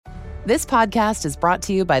This podcast is brought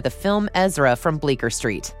to you by the film Ezra from Bleecker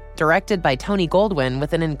Street, directed by Tony Goldwyn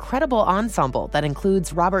with an incredible ensemble that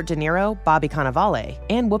includes Robert De Niro, Bobby Cannavale,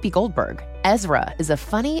 and Whoopi Goldberg. Ezra is a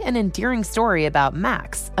funny and endearing story about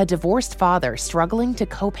Max, a divorced father struggling to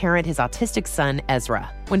co-parent his autistic son,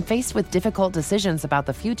 Ezra. When faced with difficult decisions about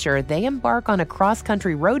the future, they embark on a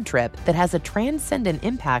cross-country road trip that has a transcendent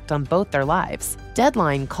impact on both their lives.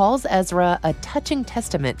 Deadline calls Ezra a touching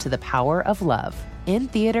testament to the power of love. In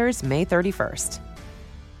theaters May 31st.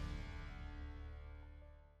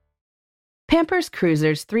 Pampers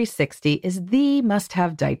Cruisers 360 is the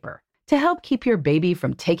must-have diaper to help keep your baby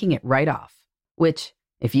from taking it right off, which,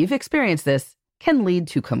 if you've experienced this, can lead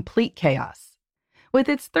to complete chaos. With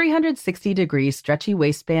its 360-degree stretchy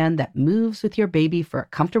waistband that moves with your baby for a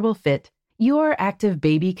comfortable fit, your active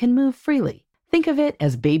baby can move freely. Think of it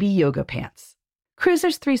as baby yoga pants.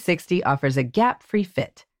 Cruisers 360 offers a gap-free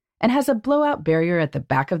fit and has a blowout barrier at the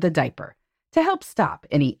back of the diaper to help stop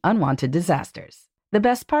any unwanted disasters. The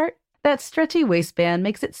best part? That stretchy waistband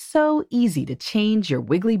makes it so easy to change your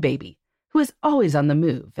wiggly baby, who is always on the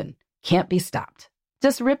move and can't be stopped.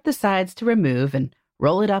 Just rip the sides to remove and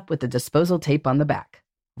roll it up with the disposal tape on the back.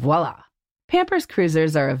 Voila! Pampers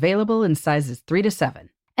Cruisers are available in sizes 3 to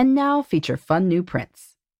 7 and now feature fun new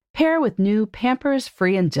prints. Pair with new Pampers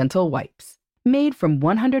Free and Gentle wipes, made from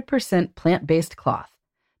 100% plant-based cloth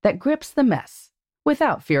that grips the mess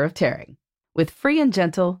without fear of tearing. With Free and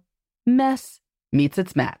Gentle, mess meets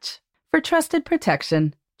its match. For trusted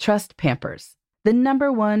protection, trust Pampers, the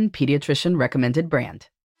 #1 pediatrician recommended brand.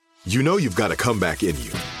 You know you've got a comeback in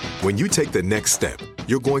you. When you take the next step,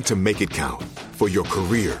 you're going to make it count. For your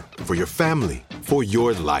career, for your family, for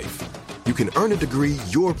your life. You can earn a degree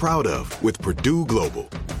you're proud of with Purdue Global.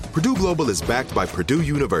 Purdue Global is backed by Purdue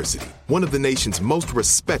University, one of the nation's most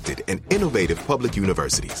respected and innovative public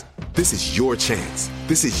universities. This is your chance.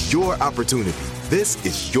 This is your opportunity. This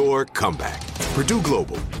is your comeback. Purdue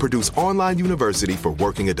Global, Purdue's online university for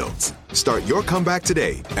working adults. Start your comeback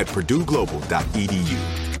today at purdueglobal.edu.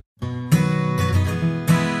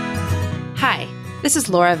 Hi, this is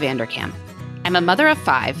Laura Vanderkam. I'm a mother of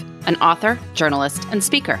 5, an author, journalist, and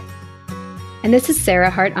speaker. And this is Sarah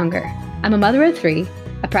Hart-Unger. I'm a mother of 3,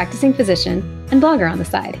 a practicing physician, and blogger on the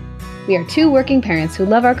side. We are 2 working parents who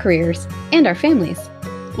love our careers and our families.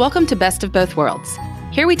 Welcome to Best of Both Worlds.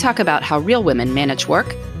 Here we talk about how real women manage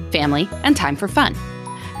work, family, and time for fun.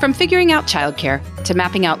 From figuring out childcare to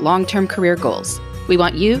mapping out long-term career goals, we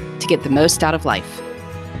want you to get the most out of life.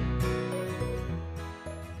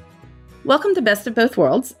 Welcome to Best of Both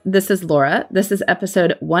Worlds. This is Laura. This is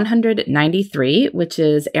episode 193, which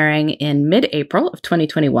is airing in mid-April of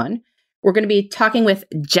 2021. We're going to be talking with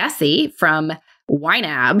Jessie from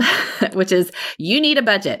YNAB, which is You Need a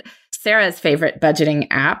Budget, Sarah's favorite budgeting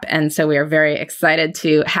app. And so we are very excited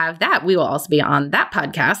to have that. We will also be on that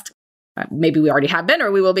podcast. Maybe we already have been,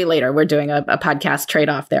 or we will be later. We're doing a podcast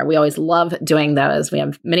trade-off there. We always love doing those. We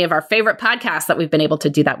have many of our favorite podcasts that we've been able to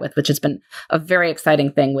do that with, which has been a very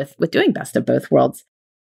exciting thing with doing Best of Both Worlds.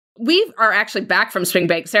 We are actually back from spring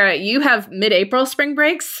break. Sarah, you have mid-April spring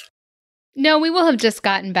breaks? No, we will have just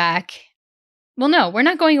gotten back. Well, no, we're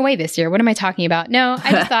not going away this year. What am I talking about? No,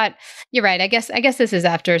 I just thought, you're right. I guess this is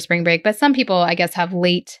after spring break, but some people, I guess, have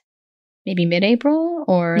late, maybe mid-April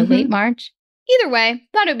or late March. Either way,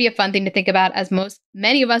 thought it would be a fun thing to think about, as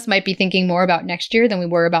many of us might be thinking more about next year than we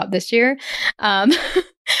were about this year.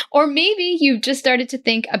 Or maybe you've just started to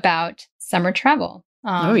think about summer travel.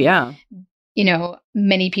 Oh, yeah. You know,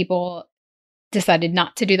 many people decided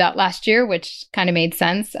not to do that last year, which kind of made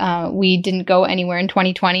sense. We didn't go anywhere in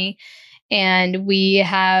 2020. And we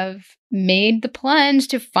have made the plunge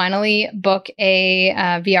to finally book a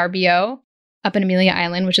VRBO up in Amelia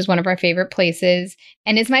Island, which is one of our favorite places.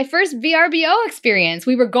 And it's my first VRBO experience.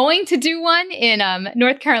 We were going to do one in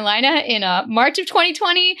North Carolina in March of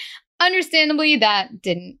 2020. Understandably, that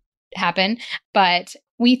didn't happen. But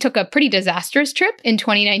we took a pretty disastrous trip in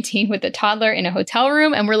 2019 with a toddler in a hotel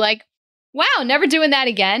room. And we're like, wow, never doing that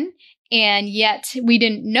again. And yet we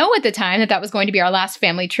didn't know at the time that that was going to be our last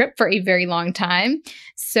family trip for a very long time.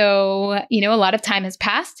 So, a lot of time has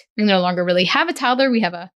passed. We no longer really have a toddler. We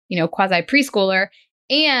have a, quasi preschooler,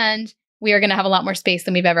 and we are going to have a lot more space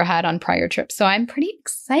than we've ever had on prior trips. So I'm pretty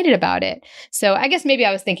excited about it. So I guess maybe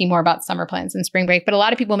I was thinking more about summer plans than spring break, but a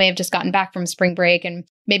lot of people may have just gotten back from spring break, and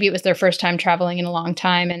maybe it was their first time traveling in a long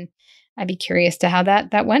time. And I'd be curious to how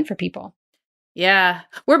that went for people. Yeah,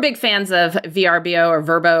 we're big fans of VRBO or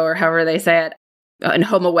Verbo or however they say it, and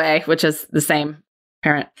Home Away, which is the same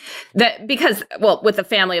parent. Because with a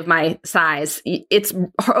family of my size,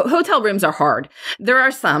 hotel rooms are hard. There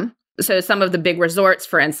are some So some of the big resorts,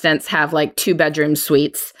 for instance, have like 2-bedroom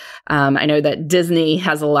suites. I know that Disney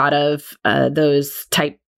has a lot of those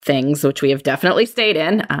type things, which we have definitely stayed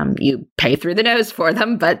in. You pay through the nose for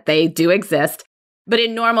them, but they do exist. But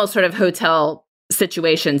in normal sort of hotel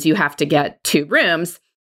situations, you have to get 2 rooms,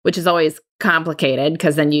 which is always complicated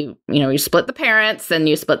because then you split the parents and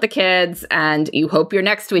you split the kids and you hope you're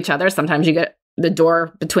next to each other. Sometimes you get the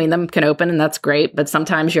door between them can open and that's great. But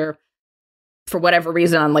sometimes you're, for whatever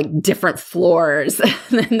reason, on like different floors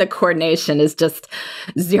and the coordination is just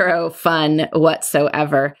zero fun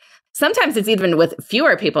whatsoever. Sometimes it's even with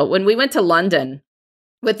fewer people. When we went to London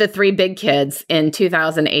with the 3 big kids in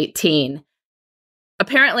 2018,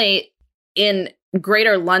 apparently in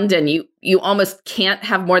Greater London, you almost can't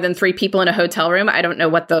have more than 3 people in a hotel room. I don't know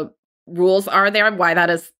what the rules are there, why that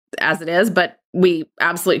is as it is, but we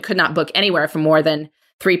absolutely could not book anywhere for more than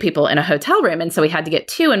 3 people in a hotel room. And so we had to get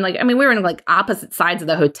 2. And we were in like opposite sides of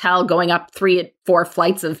the hotel going up 3 and 4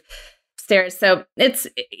 flights of stairs. So it's,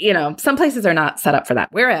 some places are not set up for that.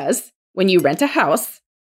 Whereas when you rent a house,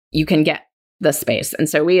 you can get the space. And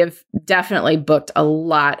so we have definitely booked a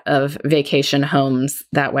lot of vacation homes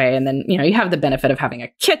that way. And then, you have the benefit of having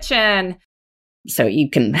a kitchen. So you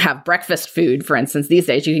can have breakfast food, for instance. These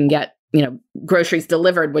days you can get, groceries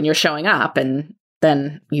delivered when you're showing up, and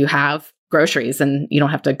then you have groceries and you don't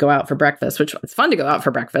have to go out for breakfast, which it's fun to go out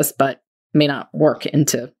for breakfast, but may not work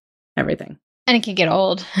into everything. And it can get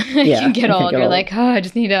old. Yeah, it can get old. You're like, oh, I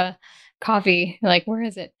just need a coffee. You're like, where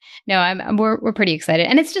is it? No, we're pretty excited.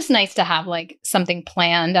 And it's just nice to have like something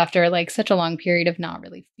planned after like such a long period of not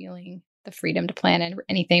really feeling the freedom to plan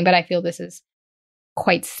anything. But I feel this is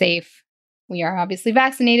quite safe. We are obviously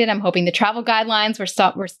vaccinated. I'm hoping the travel guidelines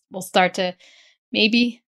will start to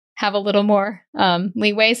maybe have a little more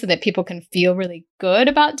leeway so that people can feel really good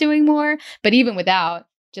about doing more. But even without,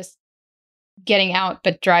 just getting out,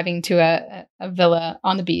 but driving to a villa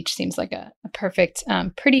on the beach seems like a perfect,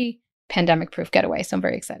 pretty pandemic-proof getaway. So I'm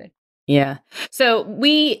very excited. Yeah. So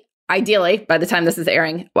we, ideally, by the time this is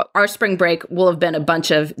airing, our spring break will have been a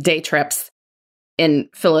bunch of day trips in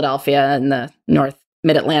Philadelphia and the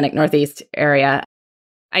mid-Atlantic, Northeast area.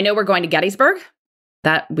 I know we're going to Gettysburg.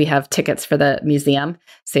 That we have tickets for the museum.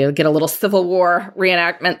 So you'll get a little Civil War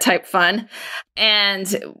reenactment type fun.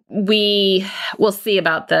 And we will see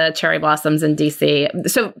about the cherry blossoms in DC.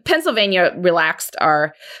 So Pennsylvania relaxed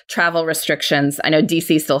our travel restrictions. I know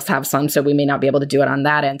DC still have some, so we may not be able to do it on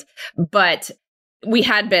that end. But we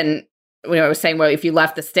had been, I was saying, well, if you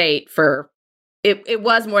left the state for, it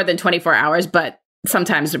was more than 24 hours, but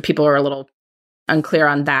sometimes people are a little unclear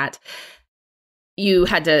on that. You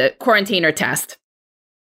had to quarantine or test,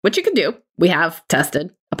 which you can do. We have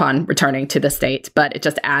tested upon returning to the state, but it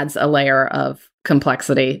just adds a layer of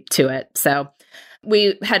complexity to it. So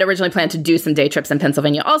we had originally planned to do some day trips in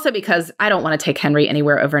Pennsylvania also because I don't want to take Henry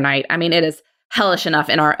anywhere overnight. I mean, it is hellish enough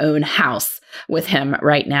in our own house with him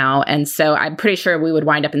right now. And so I'm pretty sure we would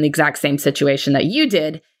wind up in the exact same situation that you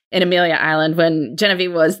did in Amelia Island when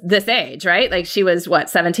Genevieve was this age, right? Like she was,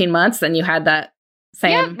 17 months? And you had that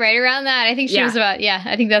same. Yeah, right around that. I think she was about,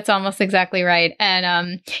 I think that's almost exactly right.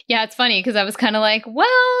 And it's funny because I was kind of like,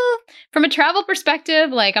 well, from a travel perspective,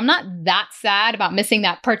 like I'm not that sad about missing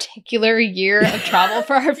that particular year of travel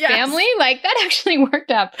for our family. Like that actually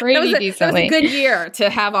worked out pretty decently. That was a good year to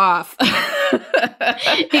have off.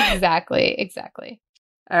 Exactly.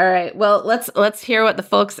 All right. Well, let's hear what the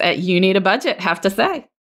folks at You Need a Budget have to say.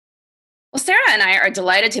 Well, Sarah and I are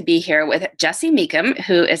delighted to be here with Jessie Mecham,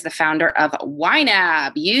 who is the founder of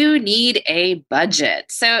YNAB, You Need a Budget.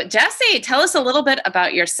 So, Jessie, tell us a little bit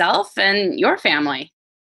about yourself and your family.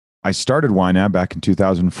 I started YNAB back in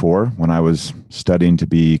 2004 when I was studying to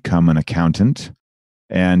become an accountant.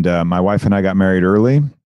 And my wife and I got married early,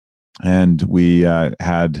 and we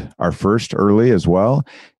had our first early as well.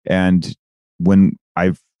 And when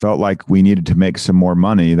I felt like we needed to make some more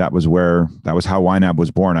money, that was how YNAB was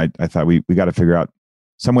born. I thought we got to figure out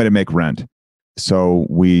some way to make rent. So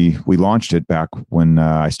we launched it back when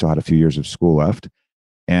I still had a few years of school left.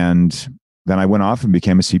 And then I went off and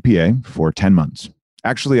became a CPA for 10 months.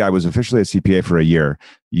 Actually, I was officially a CPA for a year.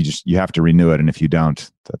 You have to renew it. And if you don't,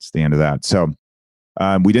 that's the end of that. So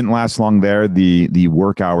we didn't last long there. The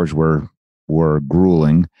work hours were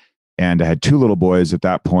grueling. And I had 2 little boys at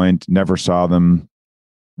that point, never saw them.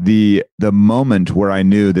 The moment where I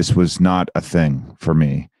knew this was not a thing for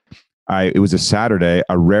me, it was a Saturday,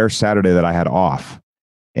 a rare Saturday that I had off.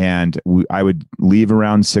 And I would leave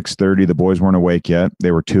around 6:30. The boys weren't awake yet.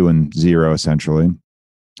 They were 2 and 0 essentially.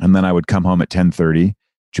 And then I would come home at 10:30.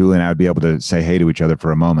 Julie and I would be able to say hey to each other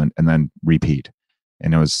for a moment and then repeat.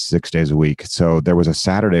 And it was 6 days a week. So there was a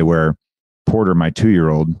Saturday where Porter, my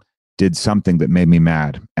 2-year-old, did something that made me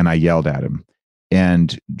mad, and I yelled at him.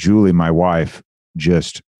 And Julie, my wife,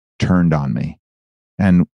 just turned on me.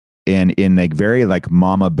 And in a very like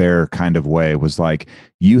mama bear kind of way, was like,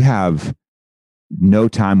 you have no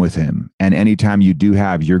time with him. And anytime you do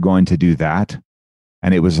have, you're going to do that.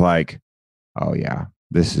 And it was like, oh yeah,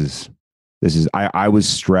 I was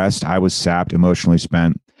stressed. I was sapped, emotionally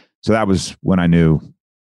spent. So that was when I knew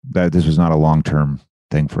that this was not a long-term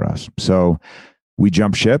thing for us. So we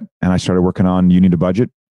jumped ship, and I started working on You Need a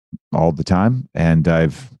Budget all the time. And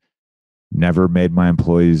I've never made my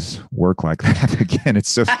employees work like that again. It's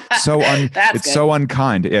so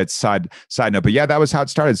unkind. It's side note, but yeah, that was how it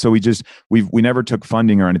started. So we never took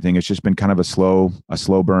funding or anything. It's just been kind of a slow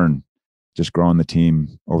burn, just growing the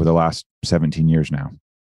team over the last 17 years now.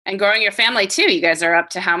 And growing your family too. You guys are up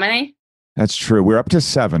to how many? That's true. We're up to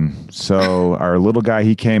 7. So our little guy,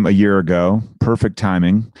 he came a year ago. Perfect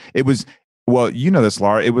timing. It was, well, you know this,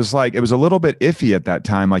 Laura. It was a little bit iffy at that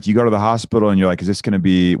time. Like, you go to the hospital and you're like, what's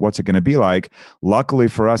it going to be like? Luckily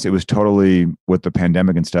for us, it was totally, with the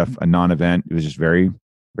pandemic and stuff, a non-event. It was just very,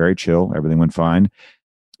 very chill. Everything went fine.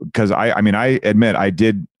 Because I admit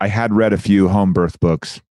I had read a few home birth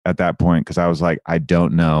books at that point, because I was like, I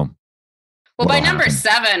don't know. Well, by number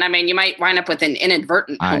 7, I mean, you might wind up with an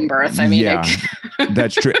inadvertent home birth. I mean, yeah,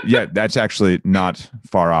 that's true. Yeah, that's actually not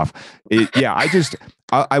far off.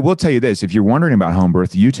 I will tell you this. If you're wondering about home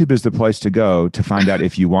birth, YouTube is the place to go to find out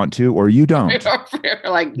if you want to or you don't.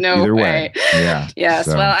 Like, no Either way. Yeah. Yes.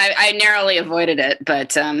 So. Well, I narrowly avoided it,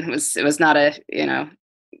 but it was not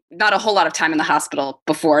a whole lot of time in the hospital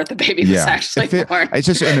before the baby was actually born. It's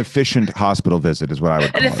just an efficient hospital visit is what I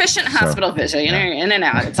would call it. An efficient hospital visit, you're in and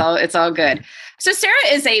out. It's all good. So Sarah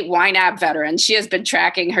is a YNAB veteran. She has been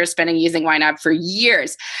tracking her spending using YNAB for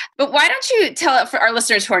years. But why don't you tell, for our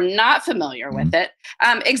listeners who are not familiar with it,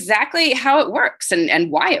 exactly how it works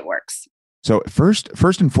and why it works? So first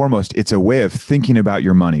and foremost, it's a way of thinking about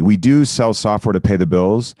your money. We do sell software to pay the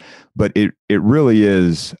bills, but it really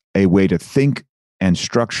is a way to think and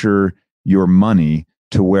structure your money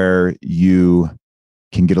to where you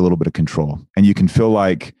can get a little bit of control and you can feel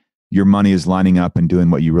like your money is lining up and doing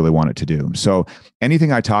what you really want it to do. So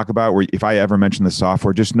anything I talk about, where if I ever mention the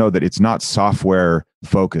software, just know that it's not software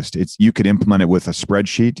focused. You could implement it with a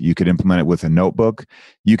spreadsheet. You could implement it with a notebook.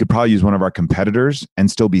 You could probably use one of our competitors and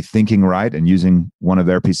still be thinking right and using one of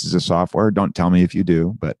their pieces of software. Don't tell me if you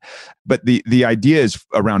do, but the idea is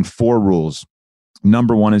around 4 rules.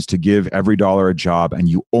 Number 1 is to give every dollar a job, and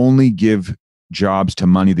you only give jobs to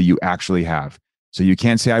money that you actually have. So you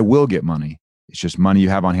can't say, I will get money. It's just money you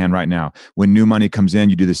have on hand right now. When new money comes in,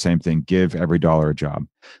 you do the same thing. Give every dollar a job.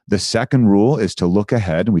 The second rule is to look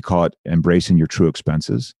ahead, and we call it embracing your true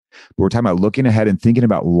expenses. But we're talking about looking ahead and thinking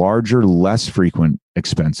about larger, less frequent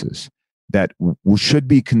expenses that should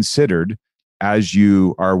be considered as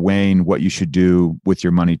you are weighing what you should do with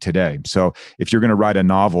your money today. So if you're going to write a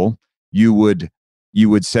novel, you would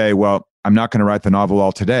say, well, I'm not going to write the novel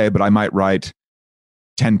all today, but I might write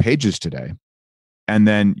 10 pages today. And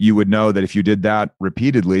then you would know that if you did that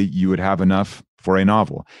repeatedly, you would have enough for a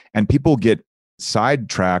novel. And people get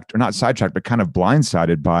sidetracked, or not sidetracked, but kind of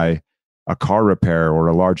blindsided by a car repair or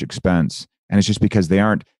a large expense. And it's just because they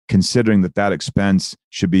aren't considering that expense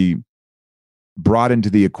should be brought into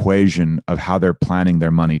the equation of how they're planning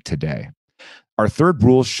their money today. Our third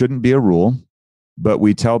rule shouldn't be a rule, but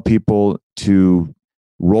we tell people to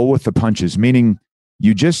roll with the punches, meaning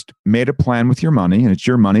you just made a plan with your money, and it's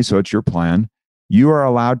your money, so it's your plan. You are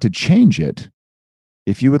allowed to change it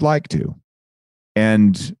if you would like to.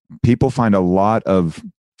 And people find a lot of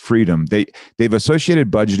freedom. They've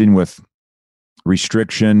associated budgeting with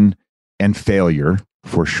restriction and failure,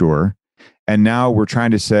 for sure. And now we're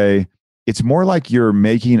trying to say it's more like you're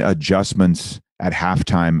making adjustments at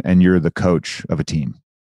halftime and you're the coach of a team.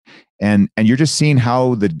 And you're just seeing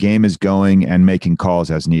how the game is going and making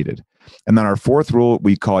calls as needed. And then our fourth rule,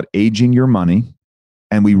 we call it aging your money.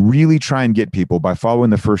 And we really try and get people, by following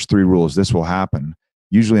the first 3 rules, this will happen,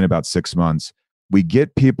 usually in about 6 months. We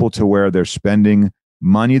get people to where they're spending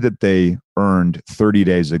money that they earned 30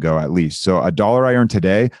 days ago at least. So $1 I earn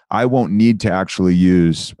today, I won't need to actually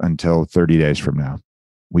use until 30 days from now.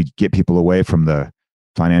 We get people away from the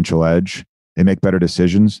financial edge. They make better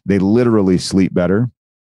decisions. They literally sleep better.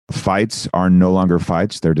 Fights are no longer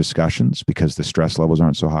fights. They're discussions because the stress levels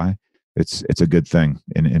aren't so high. It's a good thing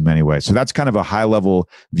in many ways. So that's kind of a high level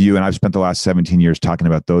view. And I've spent the last 17 years talking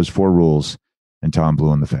about those 4 rules until I'm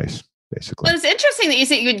blue in the face, basically. Well, it's interesting that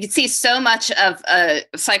you could see so much of a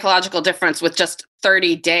psychological difference with just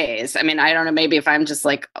 30 days. I mean, I don't know, maybe if I'm just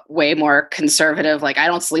like way more conservative, like I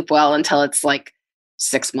don't sleep well until it's like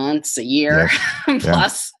 6 months, a year, Yes.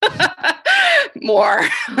 plus more.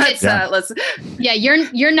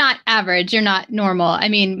 You're not average. You're not normal. I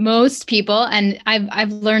mean, most people, and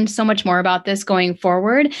I've learned so much more about this going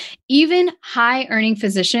forward. Even high earning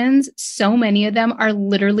physicians, so many of them are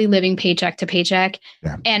literally living paycheck to paycheck.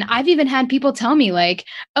 Yeah. And I've even had people tell me like,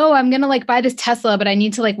 oh, I'm going to like buy this Tesla, but I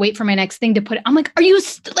need to like wait for my next thing to put it. I'm like, are you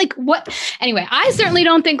like what? Anyway, I certainly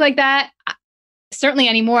don't think like that. Certainly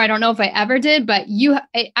anymore. I don't know if I ever did, but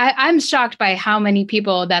I'm shocked by how many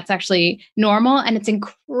people that's actually normal, and it's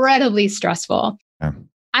incredibly stressful. Yeah.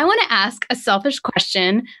 I want to ask a selfish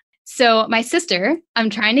question. So my sister, I'm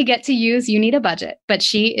trying to get to use You Need a Budget, but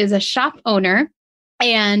she is a shop owner.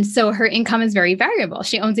 And so her income is very variable.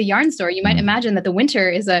 She owns a yarn store. You might imagine that the winter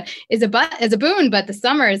is a boon, but the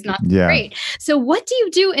summer is not great. So what do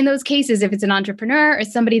you do in those cases if it's an entrepreneur or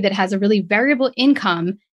somebody that has a really variable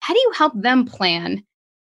income? How do you help them plan?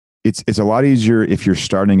 It's a lot easier if you're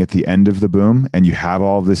starting at the end of the boom and you have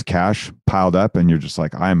all of this cash piled up and you're just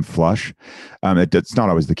like, I'm flush. It's not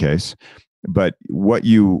always the case, but what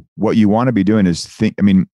you want to be doing is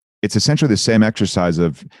it's essentially the same exercise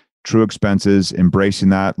of true expenses, embracing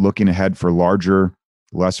that, looking ahead for larger,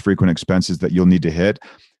 less frequent expenses that you'll need to hit.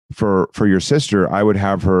 For your sister, I would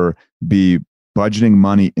have her be budgeting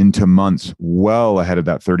money into months well ahead of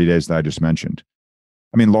that 30 days that I just mentioned.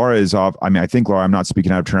 I mean, Laura is off. I mean, I think, Laura, I'm not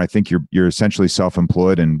speaking out of turn. I think you're essentially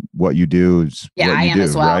self-employed, and what you do is what you am do,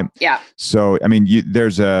 as well. Right? Yeah. So, I mean,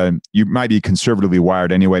 you might be conservatively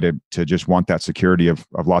wired anyway to just want that security of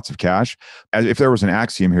lots of cash. As if there was an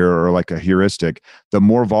axiom here or like a heuristic, the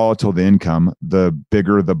more volatile the income, the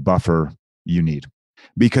bigger the buffer you need,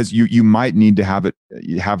 because you might need to have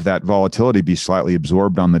that volatility be slightly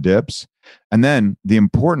absorbed on the dips. And then the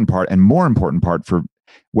important part, and more important part for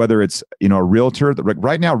whether it's a realtor,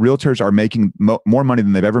 right now realtors are making more money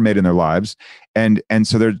than they've ever made in their lives, and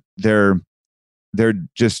so they're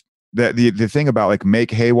just the thing about like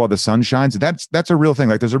make hay while the sun shines. That's a real thing.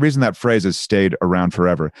 Like there's a reason that phrase has stayed around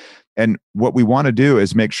forever. And what we want to do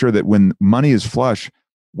is make sure that when money is flush,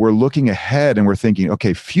 we're looking ahead and we're thinking,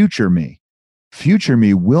 okay, future me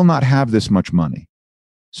will not have this much money.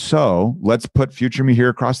 So let's put future me here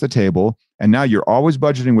across the table. And now you're always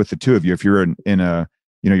budgeting with the two of you. If you're in a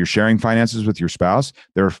you're sharing finances with your spouse,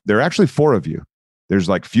 there are actually four of you. There's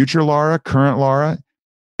like future Laura, current Laura,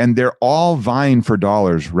 and they're all vying for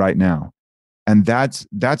dollars right now. And that's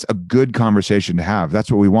a good conversation to have.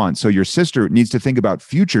 That's what we want. So your sister needs to think about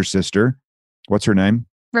future sister. What's her name?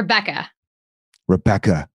 Rebecca.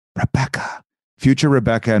 Future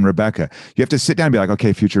Rebecca and Rebecca. You have to sit down and be like,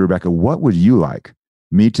 okay, future Rebecca, what would you like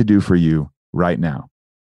me to do for you right now?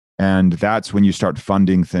 And that's when you start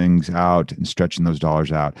funding things out and stretching those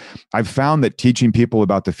dollars out. I've found that teaching people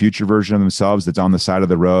about the future version of themselves that's on the side of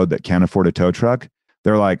the road that can't afford a tow truck,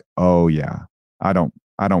 they're like, oh yeah, I don't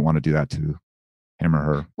want to do that to him or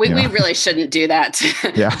her. We really shouldn't do that.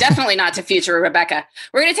 Yeah. Definitely not to future Rebecca.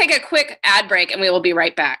 We're going to take a quick ad break and we will be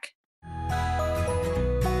right back.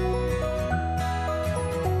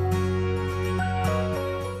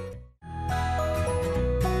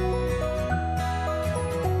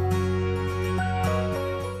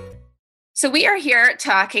 So we are here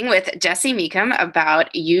talking with Jesse Mecham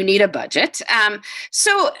about You Need a Budget.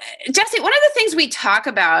 So Jesse, one of the things we talk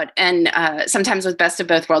about and sometimes with Best of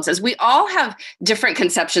Both Worlds is we all have different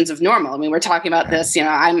conceptions of normal. I mean, we're talking about this,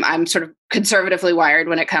 I'm sort of conservatively wired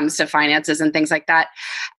when it comes to finances and things like that.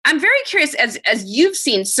 I'm very curious, as you've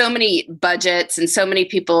seen so many budgets and so many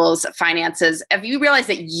people's finances, have you realized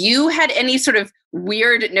that you had any sort of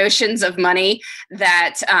weird notions of money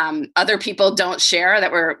that other people don't share,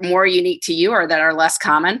 that were more unique to you or that are less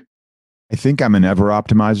common? I think I'm an ever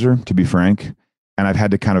optimizer, to be frank. And I've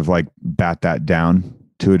had to kind of like bat that down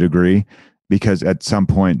to a degree, because at some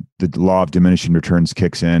point the law of diminishing returns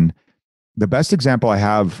kicks in. The best example I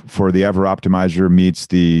have for the ever optimizer meets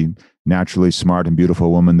the naturally smart and beautiful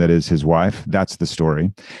woman that is his wife. That's the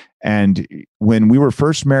story. And when we were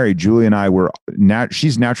first married, Julie and I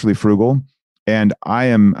she's naturally frugal and I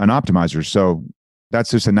am an optimizer. So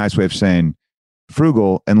that's just a nice way of saying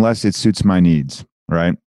frugal unless it suits my needs,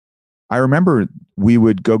 right? I remember we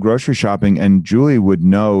would go grocery shopping and Julie would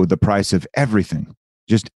know the price of everything,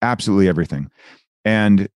 just absolutely everything.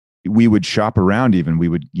 And we would shop around even. We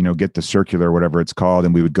would, get the circular, whatever it's called,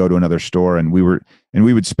 and we would go to another store and we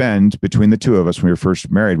would spend, between the two of us when we were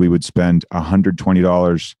first married, we would spend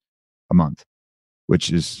 $120 a month,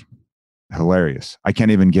 which is hilarious. I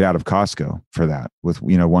can't even get out of Costco for that with,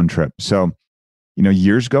 one trip. So,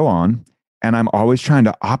 years go on and I'm always trying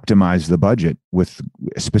to optimize the budget with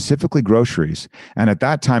specifically groceries. And at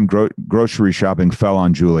that time, grocery shopping fell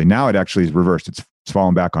on Julie. Now it actually is reversed. it's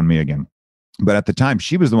fallen back on me again. But at the time,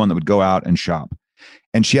 she was the one that would go out and shop.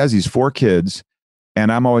 And she has these 4 kids. And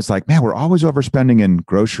I'm always like, man, we're always overspending in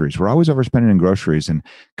groceries. We're always overspending in groceries. And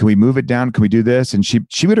can we move it down? Can we do this? And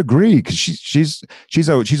she would agree, because she's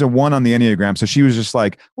a 1 on the Enneagram. So she was just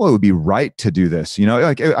like, well, it would be right to do this.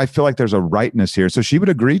 Like I feel like there's a rightness here. So she would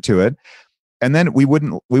agree to it. And then we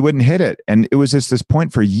wouldn't hit it. And it was just this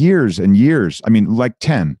point for years and years. I mean, like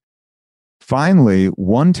 10. Finally,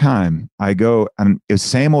 one time I go, and it's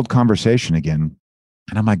same old conversation again.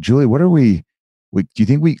 And I'm like, Julie, what are do you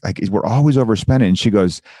think we're always overspending? And she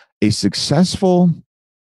goes, a successful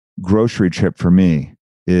grocery trip for me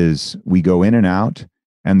is we go in and out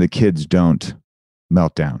and the kids don't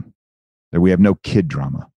melt down. That we have no kid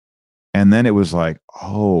drama. And then it was like,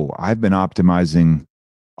 oh, I've been optimizing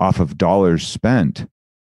off of dollars spent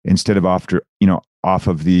instead of off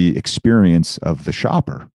of the experience of the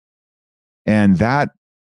shopper. And that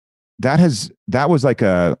was like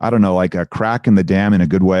like a crack in the dam in a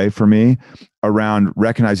good way for me, around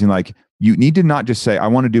recognizing, like, you need to not just say, I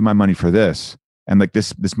want to do my money for this, and like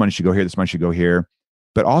this money should go here, this money should go here,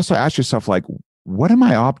 but also ask yourself, like, what am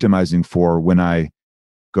I optimizing for when I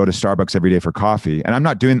go to Starbucks every day for coffee? And I'm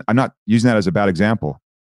not using that as a bad example,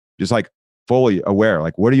 just like fully aware,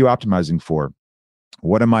 like, what are you optimizing for?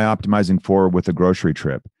 What am I optimizing for with a grocery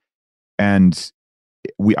trip? And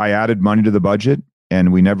I added money to the budget,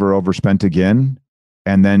 and we never overspent again.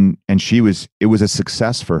 And it was a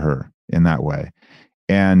success for her in that way.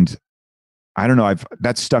 And I don't know,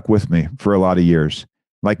 that's stuck with me for a lot of years.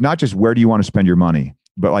 Like, not just where do you want to spend your money,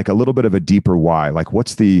 but like a little bit of a deeper why. Like,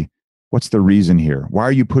 what's the reason here? Why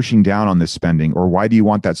are you pushing down on this spending? Or why do you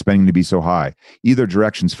want that spending to be so high? Either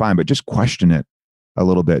direction's fine, but just question it a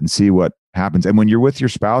little bit and see what happens. And when you're with your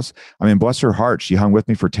spouse, I mean, bless her heart, she hung with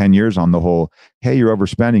me for 10 years on the whole, hey, you're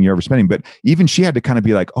overspending. But even she had to kind of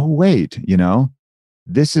be like, oh, wait,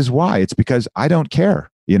 this is why. It's because I don't care,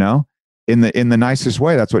 in the nicest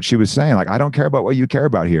way. That's what she was saying. Like, I don't care about what you care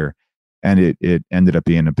about here. And it ended up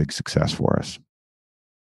being a big success for us.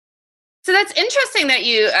 So that's interesting that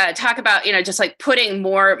you talk about, just like putting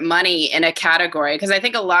more money in a category, because I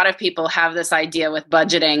think a lot of people have this idea with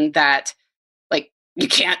budgeting that, like, you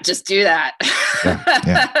can't just do that.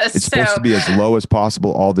 Yeah. It's supposed to be as low as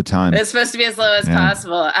possible all the time. It's supposed to be as low as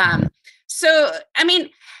possible. So, I mean,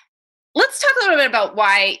 let's talk a little bit about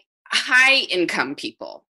why high income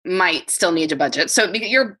people might still need a budget. So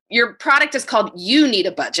your product is called You Need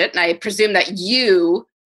a Budget. And I presume that you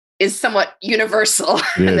is somewhat universal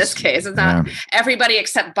in this case. It's not everybody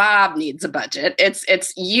except Bob needs a budget.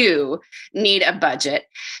 It's you need a budget.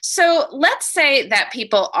 So let's say that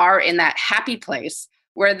people are in that happy place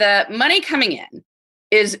where the money coming in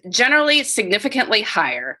is generally significantly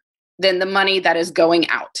higher than the money that is going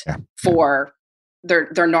out for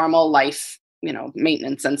their normal life,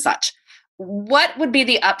 maintenance and such. What would be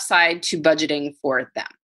the upside to budgeting for them?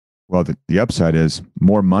 Well, the upside is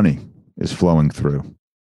more money is flowing through.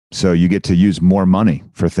 So you get to use more money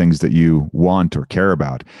for things that you want or care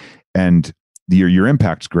about, and your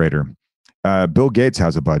impact's greater. Bill Gates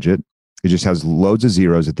has a budget; it just has loads of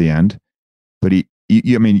zeros at the end. But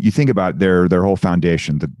you think about their whole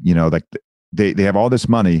foundation. They have all this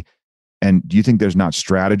money, and do you think there's not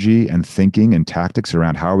strategy and thinking and tactics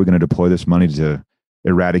around how are we going to deploy this money to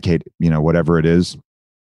eradicate whatever it is?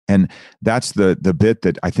 And that's the bit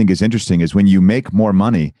that I think is interesting, is when you make more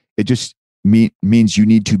money, it just means you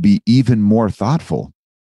need to be even more thoughtful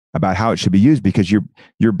about how it should be used, because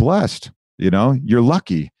you're blessed, you're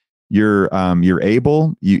lucky, you're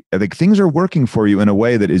able, like, things are working for you in a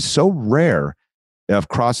way that is so rare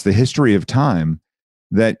across the history of time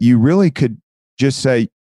that you really could just say,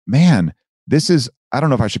 man, this is, I don't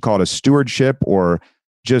know if I should call it a stewardship or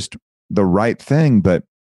just the right thing, but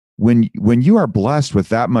when you are blessed with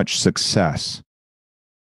that much success,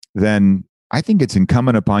 then I think it's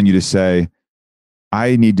incumbent upon you to say,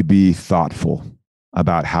 I need to be thoughtful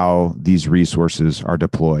about how these resources are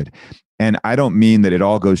deployed. And I don't mean that it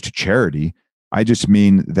all goes to charity. I just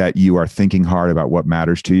mean that you are thinking hard about what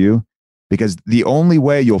matters to you, because the only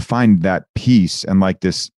way you'll find that peace and like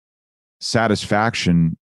this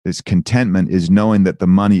satisfaction, this contentment, is knowing that the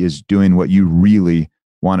money is doing what you really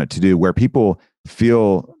want it to do. Where people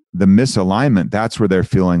feel the misalignment, that's where they're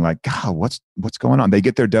feeling like, God, what's going on? They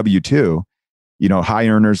get their W-2, high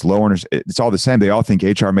earners, low earners, it's all the same. They all think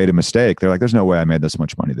HR made a mistake. They're like, there's no way I made this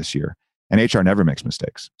much money this year. And HR never makes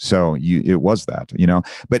mistakes. So it was that,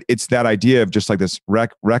 but it's that idea of just like this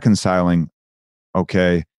reconciling,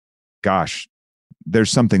 okay, gosh,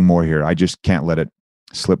 there's something more here. I just can't let it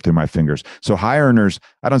slip through my fingers. So high earners,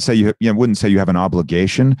 I don't say wouldn't say you have an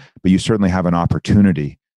obligation, but you certainly have an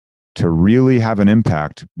opportunity to really have an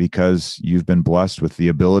impact because you've been blessed with the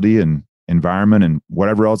ability and environment and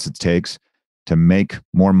whatever else it takes to make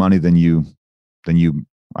more money than you,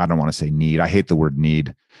 I don't want to say need. I hate the word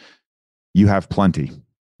need. You have plenty,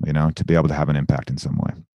 to be able to have an impact in some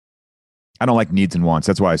way. I don't like needs and wants.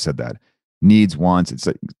 That's why I said that. Needs, wants.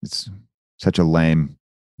 It's such a lame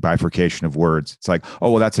bifurcation of words. It's like,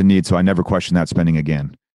 oh, well, that's a need, so I never question that spending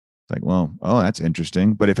again. It's like, well, oh, that's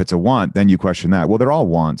interesting. But if it's a want, then you question that. Well, they're all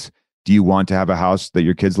wants. Do you want to have a house that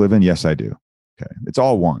your kids live in? Yes, I do. Okay. It's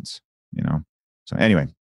all wants, So anyway,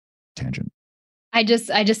 tangent. I just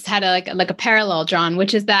had a parallel drawn,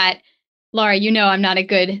 which is that, Laura, I'm not a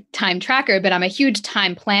good time tracker, but I'm a huge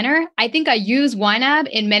time planner. I think I use YNAB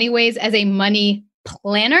in many ways as a money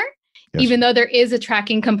planner. Yes. Even though there is a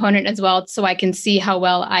tracking component as well, so I can see how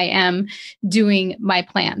well I am doing my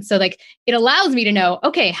plan. So it allows me to know,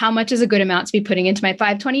 okay, how much is a good amount to be putting into my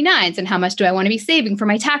 529s, and how much do I want to be saving for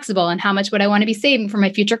my taxable, and how much would I want to be saving for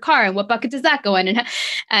my future car, and what bucket does that go in?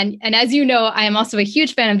 And as you know, I am also a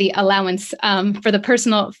huge fan of the allowance for the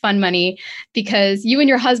personal fund money, because you and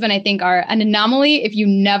your husband, I think, are an anomaly if you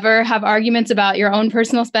never have arguments about your own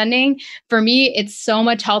personal spending. For me, it's so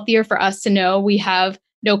much healthier for us to know we have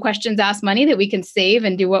no questions asked money that we can save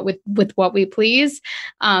and do with what we please.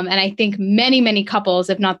 And I think many, many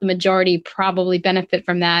couples, if not the majority, probably benefit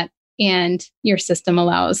from that. And your system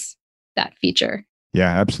allows that feature. Yeah,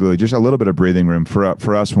 absolutely. Just a little bit of breathing room.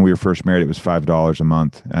 For us, when we were first married, it was $5 a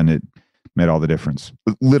month, and it made all the difference.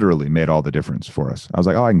 It literally made all the difference for us. I was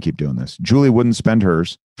like, oh, I can keep doing this. Julie wouldn't spend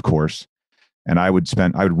hers, of course. And I would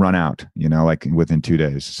run out, within 2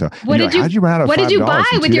 days. So how did you run out of $5? What did you buy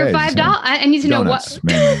with your $5? I need to know what.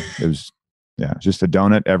 Mainly. It was, just a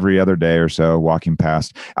donut every other day or so, walking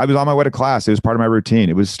past. I was on my way to class. It was part of my routine.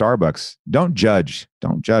 It was Starbucks. Don't judge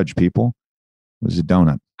people. It was a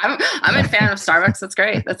donut. I'm a fan of Starbucks. That's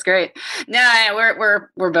great. That's great. No,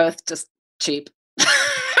 we're both just cheap.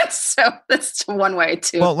 So that's one way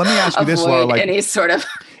to. Well, let me ask you this, Laura. Any sort of.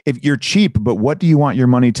 If you're cheap, but what do you want your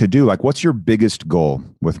money to do? What's your biggest goal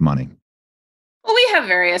with money? Well, we have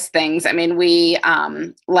various things. I mean, we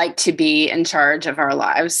like to be in charge of our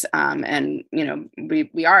lives, and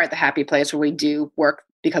we are at the happy place where we do work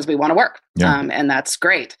because we want to work, and that's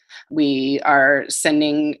great. We are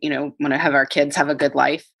sending, want to have our kids have a good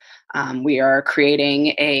life. We are creating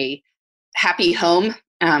a happy home.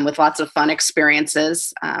 With lots of fun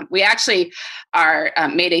experiences. We actually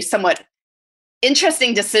made a somewhat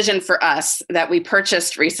interesting decision for us that we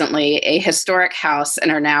purchased recently a historic house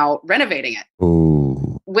and are now renovating it.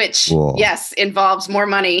 Ooh, which, cool. Yes, involves more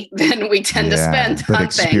money than we tend to spend on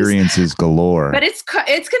experiences things. Galore. But it's going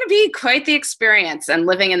to be quite the experience. And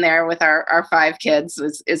living in there with our 5 kids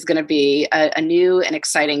is going to be a new and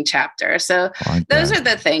exciting chapter. So those are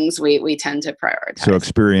the things we tend to prioritize. So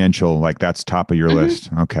experiential, that's top of your list.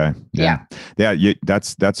 Okay. Yeah.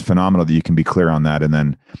 That's phenomenal that you can be clear on that. And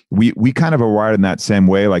then we kind of are wired in that same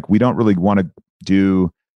way. We don't really want to do,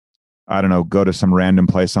 I don't know, go to some random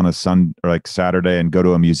place on a Saturday and go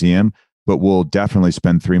to a museum, but we'll definitely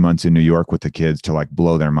spend 3 months in New York with the kids to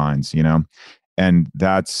blow their minds, and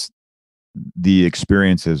that's the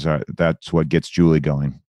experiences that's what gets Julie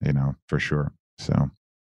going, for sure. So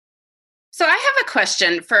I have a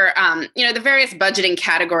question for, the various budgeting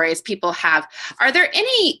categories people have. Are there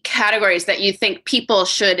any categories that you think people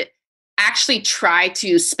should actually try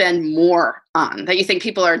to spend more on, that you think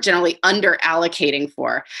people are generally under allocating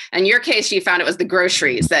for? In your case, you found it was the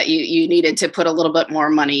groceries that you needed to put a little bit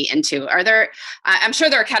more money into. Are there, I'm sure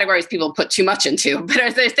there are categories people put too much into, but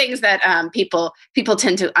are there things that people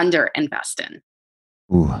tend to under invest in?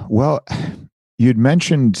 Ooh, well, you'd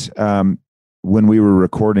mentioned when we were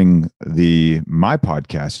recording my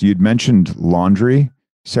podcast, you'd mentioned laundry.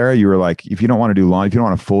 Sarah, you were like, if you don't want to do laundry, if you don't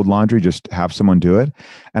want to fold laundry, just have someone do it.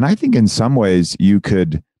 And I think in some ways you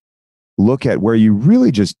could look at where you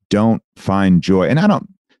really just don't find joy. And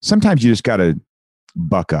sometimes you just got to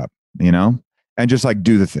buck up, and just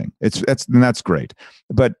do the thing. That's great.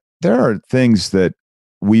 But there are things that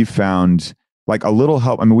we've found, a little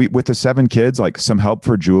help. I mean, with the 7 kids, some help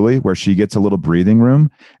for Julie, where she gets a little breathing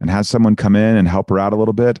room and has someone come in and help her out a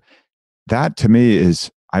little bit. That to me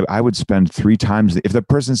is, I would spend 3 times. If the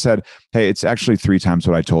person said, hey, it's actually 3 times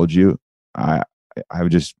what I told you, I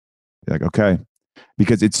would just be like, okay,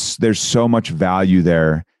 because there's so much value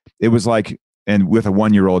there. It was and with a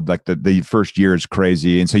 1-year-old, the first year is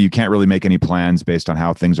crazy. And so you can't really make any plans based on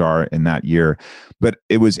how things are in that year. But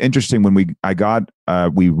it was interesting when we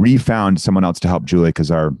refound someone else to help Julie, because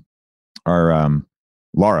our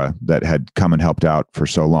Laura that had come and helped out for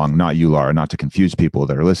so long. Not you, Laura, not to confuse people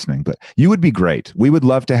that are listening, but you would be great. We would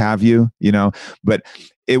love to have you, but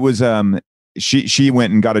it was, she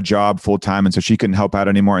went and got a job full time. And so she couldn't help out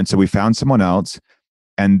anymore. And so we found someone else.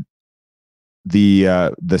 And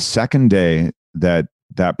the second day that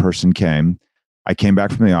person came, I came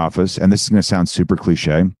back from the office, and this is going to sound super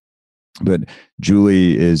cliche, but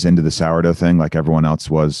Julie is into the sourdough thing like everyone else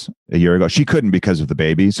was a year ago. She couldn't because of the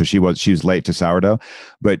baby. So she was late to sourdough,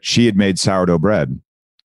 but she had made sourdough bread.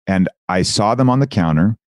 And I saw them on the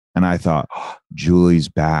counter and I thought, oh, Julie's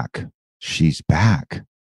back. She's back.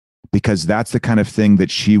 Because that's the kind of thing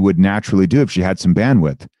that she would naturally do if she had some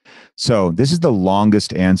bandwidth. So this is the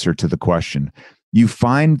longest answer to the question. You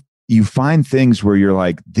find things where you're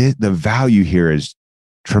like, the value here is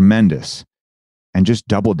tremendous, and just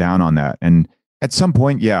double down on that. And at some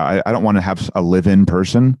point, I don't want to have a live-in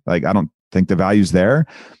person. Like, I don't think the value's there,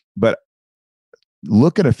 but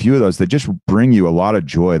look at a few of those that just bring you a lot of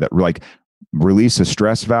joy, that like release a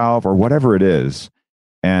stress valve or whatever it is.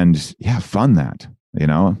 And fund that,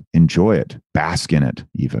 enjoy it, bask in it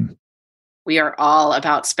even. We are all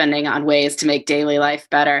about spending on ways to make daily life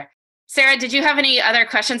better. Sarah, did you have any other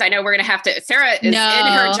questions? I know we're going to have to, Sarah is in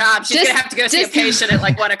her job. She's going to have to go see a patient at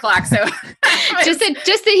like 1:00. So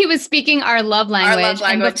just that he was speaking our love language. Our love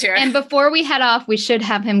language here. And before we head off, we should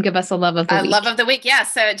have him give us a love of the week. Love of the week.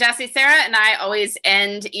 Yes. So Jessie, Sarah, and I always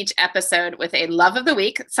end each episode with a love of the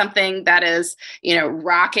week, something that is,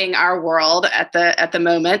 rocking our world at the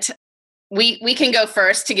moment. We can go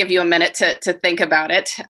first to give you a minute to think about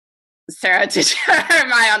it. Sarah,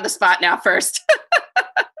 am I on the spot now first?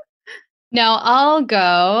 No, I'll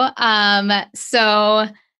go. So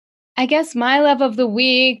I guess my love of the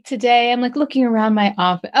week today, I'm like looking around my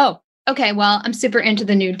office. Oh, okay. Well, I'm super into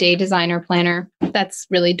the new Day Designer planner. That's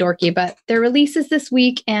really dorky, but their release is this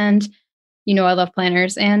week, and I love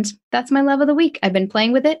planners, and that's my love of the week. I've been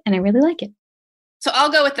playing with it and I really like it. So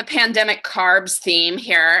I'll go with the pandemic carbs theme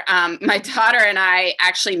here. My daughter and I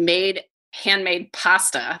actually made handmade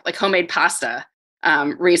pasta, like homemade pasta,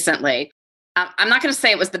 recently. I'm not going to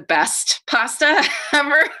say it was the best pasta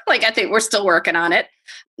ever. Like, I think we're still working on it.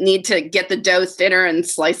 Need to get the dough thinner and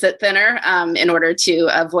slice it thinner in order to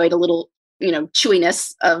avoid a little,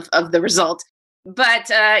 chewiness of the result.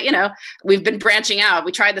 But, we've been branching out.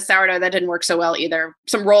 We tried the sourdough. That didn't work so well either.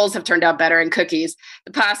 Some rolls have turned out better, and cookies.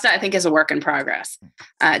 The pasta, I think, is a work in progress.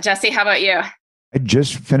 Jessie, how about you? I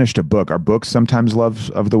just finished a book. Are books sometimes loves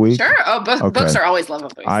of the week? Sure. Oh, books are always love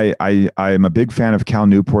of the week. I am a big fan of Cal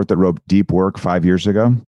Newport that wrote Deep Work 5 years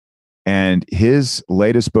ago. And his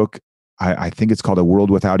latest book, I think it's called A World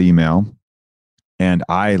Without Email. And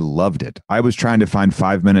I loved it. I was trying to find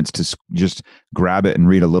 5 minutes to just grab it and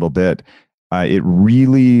read a little bit. It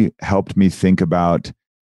really helped me think about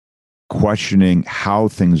questioning how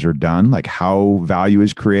things are done, like how value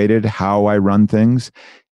is created, how I run things.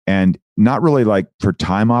 And not really like for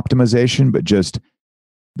time optimization, but just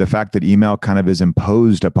the fact that email kind of is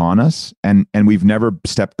imposed upon us. And we've never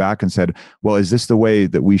stepped back and said, well, is this the way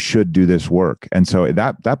that we should do this work? And so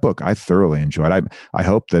that book I thoroughly enjoyed. I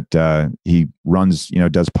hope that he runs,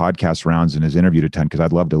 does podcast rounds in his interview to 10, because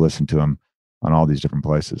I'd love to listen to him on all these different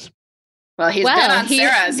places. Well, he's been on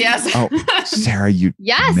Sarah's, yes. Oh, Sarah,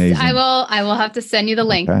 yes, amazing. I will have to send you the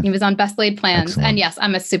link. Okay. He was on Best Laid Plans. Excellent. And yes,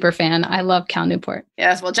 I'm a super fan. I love Cal Newport.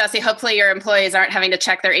 Yes. Well, Jessie, hopefully your employees aren't having to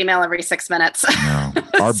check their email every 6 minutes. No.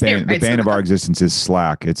 The bane of our existence is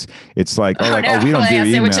Slack. It's like, we don't do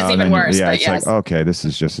email. Which is even worse. Yeah, it's like, okay, this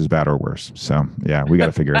is just as bad or worse. So yeah, we got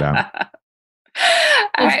to figure it out.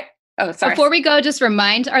 All right. Oh, sorry. Before we go, just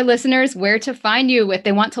remind our listeners where to find you if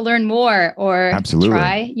they want to learn more or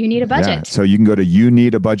try You Need a Budget. Yeah. So you can go to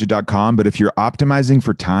youneedabudget.com, but if you're optimizing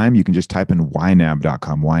for time, you can just type in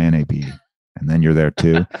YNAB.com, YNAB, and then you're there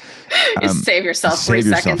too. Save yourself 3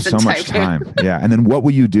 seconds. So much time. Yeah. And then what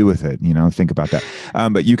will you do with it? Think about that.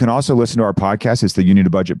 But you can also listen to our podcast. It's the You Need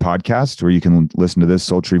a Budget podcast, where you can listen to this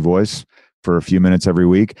sultry voice for a few minutes every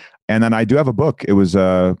week. And then I do have a book. It was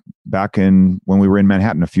back when we were in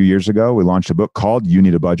Manhattan a few years ago. We launched a book called You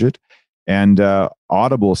Need a Budget. And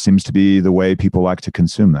Audible seems to be the way people like to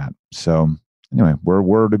consume that. So anyway,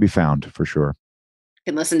 we're to be found for sure.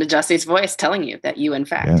 You can listen to Jessie's voice telling you that you, in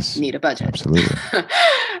fact, need a budget. Absolutely. All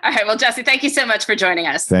right. Well, Jessie, thank you so much for joining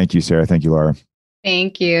us. Thank you, Sarah. Thank you, Laura.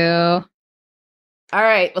 Thank you. All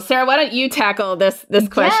right. Well, Sarah, why don't you tackle this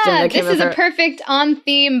question? Yeah, this is a perfect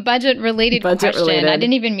on-theme budget-related question. I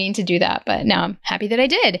didn't even mean to do that, but now I'm happy that I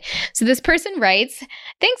did. So this person writes,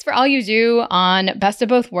 thanks for all you do on Best of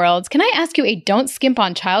Both Worlds. Can I ask you a don't skimp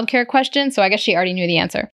on childcare question? So I guess she already knew the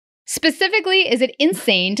answer. Specifically, is it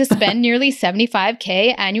insane to spend nearly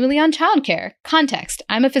 $75K annually on childcare? Context: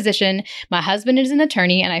 I'm a physician, my husband is an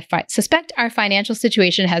attorney, and I suspect our financial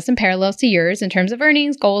situation has some parallels to yours in terms of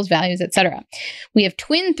earnings, goals, values, etc. We have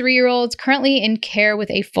twin 3-year-olds currently in care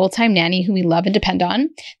with a full-time nanny who we love and depend on.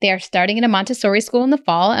 They are starting at a Montessori school in the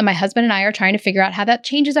fall, and my husband and I are trying to figure out how that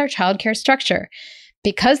changes our childcare structure.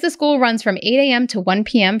 Because the school runs from 8 a.m. to 1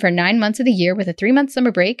 p.m. for 9 months of the year with a 3-month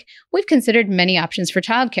summer break, we've considered many options for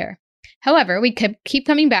childcare. However, we keep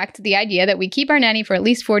coming back to the idea that we keep our nanny for at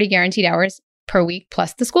least 40 guaranteed hours per week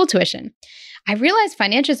plus the school tuition. I realize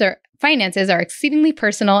finances are exceedingly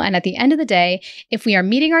personal, and at the end of the day, if we are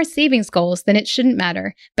meeting our savings goals, then it shouldn't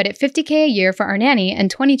matter. But at $50K a year for our nanny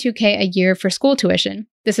and $22K a year for school tuition,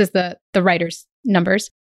 this is the writer's numbers,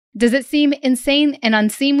 does it seem insane and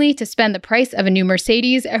unseemly to spend the price of a new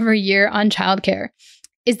Mercedes every year on childcare?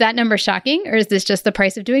 Is that number shocking, or is this just the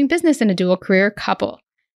price of doing business in a dual career couple?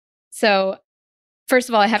 So, first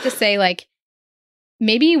of all, I have to say, like,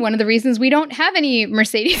 maybe one of the reasons we don't have any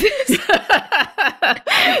Mercedes is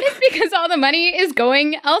because all the money is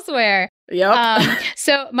going elsewhere. Yep.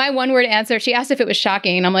 So my one-word answer, she asked if it was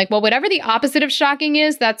shocking, and I'm like, well, whatever the opposite of shocking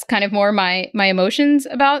is, that's kind of more my emotions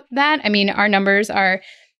about that. I mean, our numbers are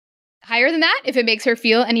higher than that, if it makes her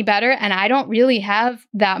feel any better, and I don't really have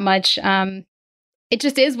that much. It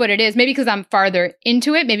just is what it is. Maybe because I'm farther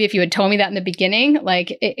into it. Maybe if you had told me that in the beginning,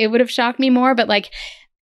 like, it would have shocked me more. But like,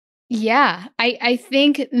 yeah, I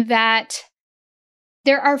think that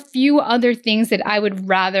there are few other things that I would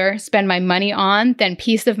rather spend my money on than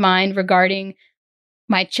peace of mind regarding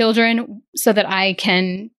my children so that I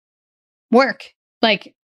can work.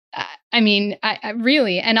 Like, I mean, I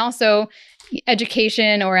really, and also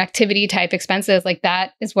education or activity type expenses, like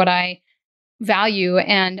that is what I value.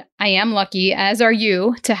 And I am lucky, as are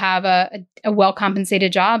you, to have a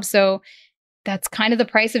well-compensated job. So that's kind of the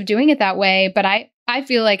price of doing it that way. But I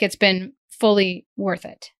feel like it's been fully worth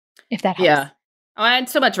it, if that helps. Yeah. I'd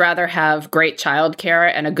so much rather have great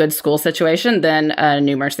childcare and a good school situation than a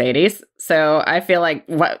new Mercedes. So I feel like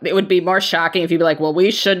it would be more shocking if you'd be like, well,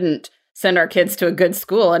 we shouldn't send our kids to a good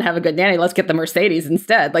school and have a good nanny. Let's get the Mercedes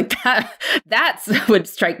instead. Like that would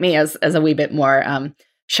strike me as a wee bit more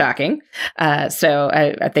shocking. So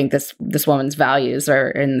I think this woman's values are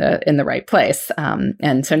in the right place.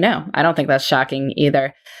 And so no, I don't think that's shocking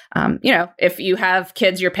either. If you have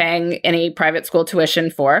kids you're paying any private school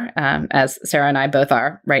tuition for, as Sarah and I both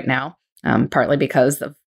are right now, partly because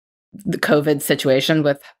of the COVID situation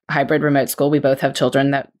with hybrid remote school, we both have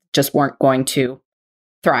children that just weren't going to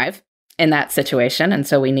thrive in that situation. And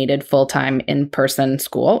so we needed full-time in-person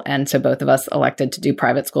school. And so both of us elected to do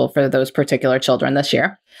private school for those particular children this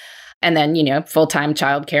year. And then, full-time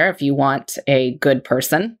childcare, if you want a good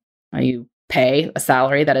person, you pay a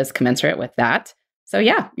salary that is commensurate with that. So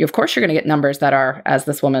yeah, of course you're going to get numbers that are, as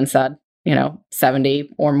this woman said, $70,000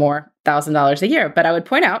 or more a year. But I would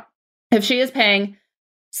point out, if she is paying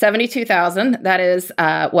 $72,000, that is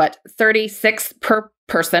 $36 per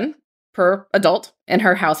person, per adult in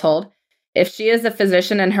her household. If she is a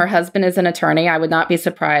physician and her husband is an attorney, I would not be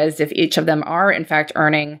surprised if each of them are, in fact,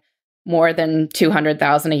 earning more than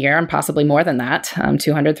 $200,000 a year, and possibly more than that,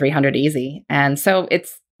 $200,000, $300,000 easy. And so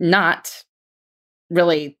it's not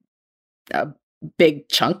really a big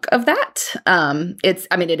chunk of that.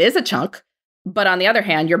 It is a chunk, but on the other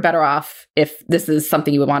hand, you're better off if this is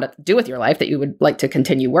something you would want to do with your life, that you would like to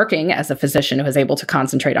continue working as a physician who is able to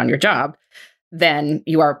concentrate on your job, then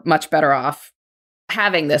you are much better off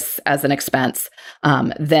having this as an expense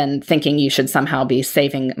than thinking you should somehow be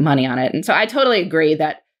saving money on it. And so I totally agree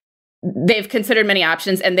that they've considered many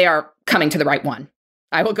options and they are coming to the right one.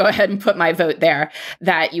 I will go ahead and put my vote there,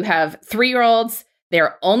 that you have 3-year-olds,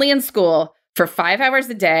 they're only in school for 5 hours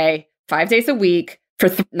a day, 5 days a week for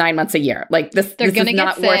 9 months a year. Like this is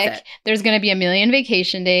not worth it. There's going to be a million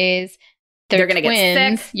vacation days. They're going to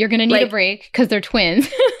get sick. You're going to need a break because they're twins.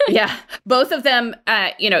 Yeah. Both of them,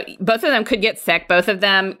 both of them could get sick. Both of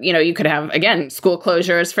them, you could have, again, school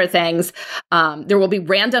closures for things. There will be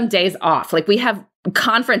random days off. Like we have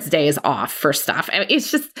conference days off for stuff. I mean,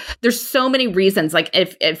 it's just, there's so many reasons. Like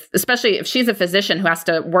if especially if she's a physician who has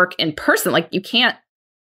to work in person, like you can't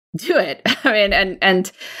do it. I mean,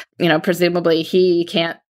 and presumably he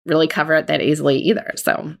can't really cover it that easily either.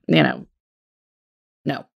 So, no.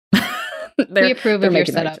 We approve of your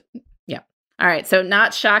setup. Yeah. All right. So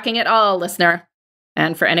not shocking at all, listener.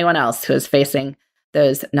 And for anyone else who is facing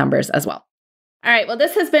those numbers as well. All right. Well,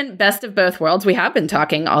 this has been Best of Both Worlds. We have been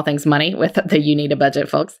talking all things money with the You Need a Budget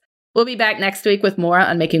folks. We'll be back next week with more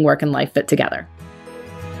on making work and life fit together.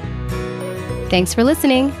 Thanks for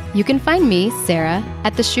listening. You can find me, Sarah,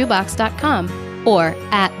 at theshoebox.com. or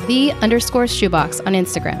at @the_shoebox on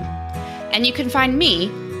Instagram. And you can find me,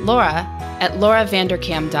 Laura, at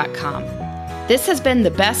lauravanderkam.com. This has been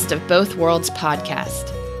the Best of Both Worlds podcast.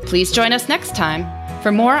 Please join us next time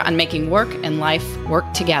for more on making work and life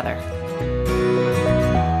work together.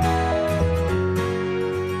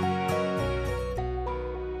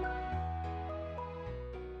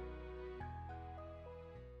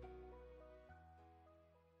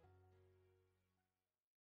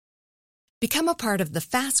 Become a part of the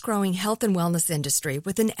fast-growing health and wellness industry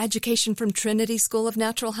with an education from Trinity School of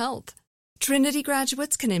Natural Health. Trinity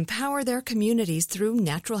graduates can empower their communities through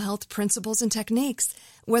natural health principles and techniques,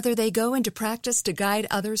 whether they go into practice to guide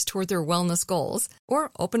others toward their wellness goals or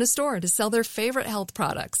open a store to sell their favorite health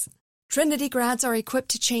products. Trinity grads are equipped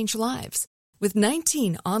to change lives with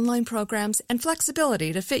 19 online programs and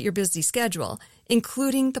flexibility to fit your busy schedule,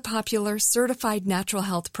 including the popular Certified Natural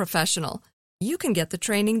Health Professional. You can get the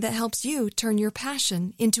training that helps you turn your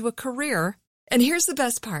passion into a career. And here's the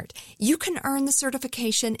best part. You can earn the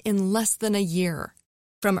certification in less than a year.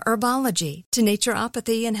 From herbology to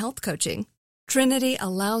naturopathy and health coaching, Trinity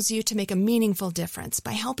allows you to make a meaningful difference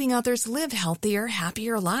by helping others live healthier,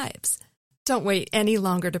 happier lives. Don't wait any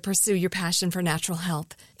longer to pursue your passion for natural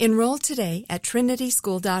health. Enroll today at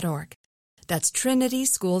trinityschool.org. That's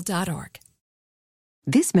trinityschool.org.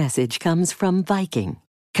 This message comes from Viking,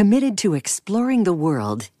 committed to exploring the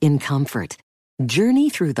world in comfort. Journey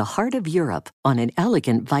through the heart of Europe on an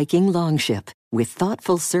elegant Viking longship with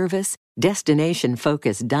thoughtful service,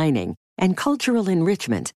 destination-focused dining, and cultural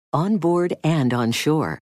enrichment on board and on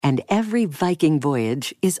shore. And every Viking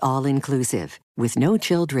voyage is all-inclusive, with no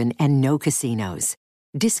children and no casinos.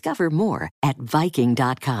 Discover more at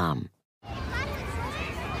Viking.com.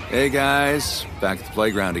 Hey guys, back at the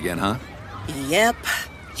playground again, huh? Yep.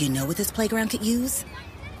 You know what this playground could use?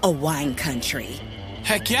 A wine country.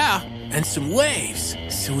 Heck yeah, and some waves,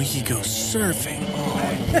 so we could go surfing. Oh,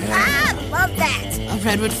 yeah. Love that. A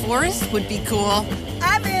redwood forest would be cool.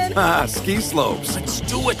 I'm in. Ski slopes. Let's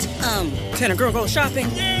do it. Can a girl go shopping?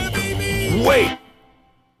 Yeah, baby. Wait!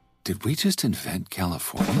 Did we just invent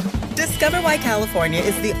California? Discover why California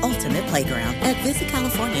is the ultimate playground at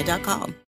visitcalifornia.com.